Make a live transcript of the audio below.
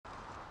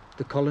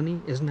The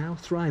colony is now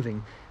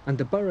thriving, and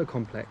the burrow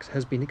complex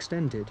has been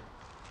extended.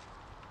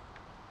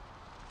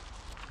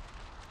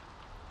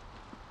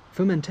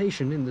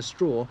 Fermentation in the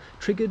straw,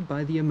 triggered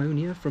by the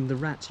ammonia from the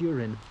rat's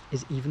urine,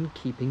 is even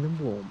keeping them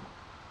warm.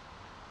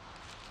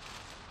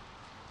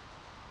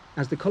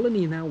 As the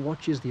colony now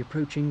watches the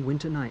approaching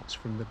winter nights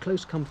from the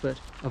close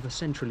comfort of a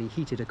centrally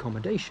heated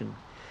accommodation,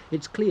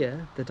 it's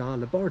clear that our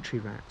laboratory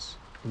rats,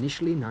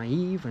 initially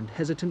naive and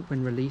hesitant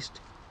when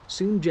released,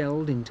 soon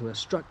gelled into a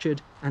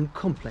structured and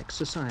complex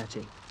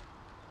society.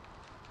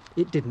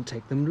 It didn't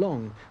take them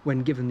long, when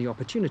given the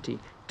opportunity,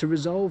 to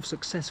resolve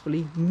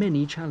successfully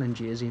many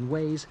challenges in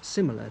ways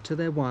similar to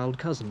their wild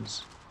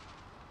cousins.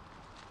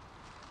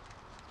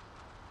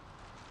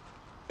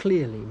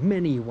 Clearly,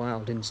 many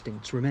wild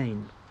instincts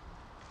remain.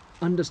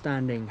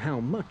 Understanding how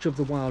much of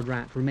the wild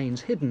rat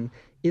remains hidden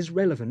is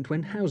relevant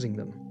when housing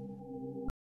them.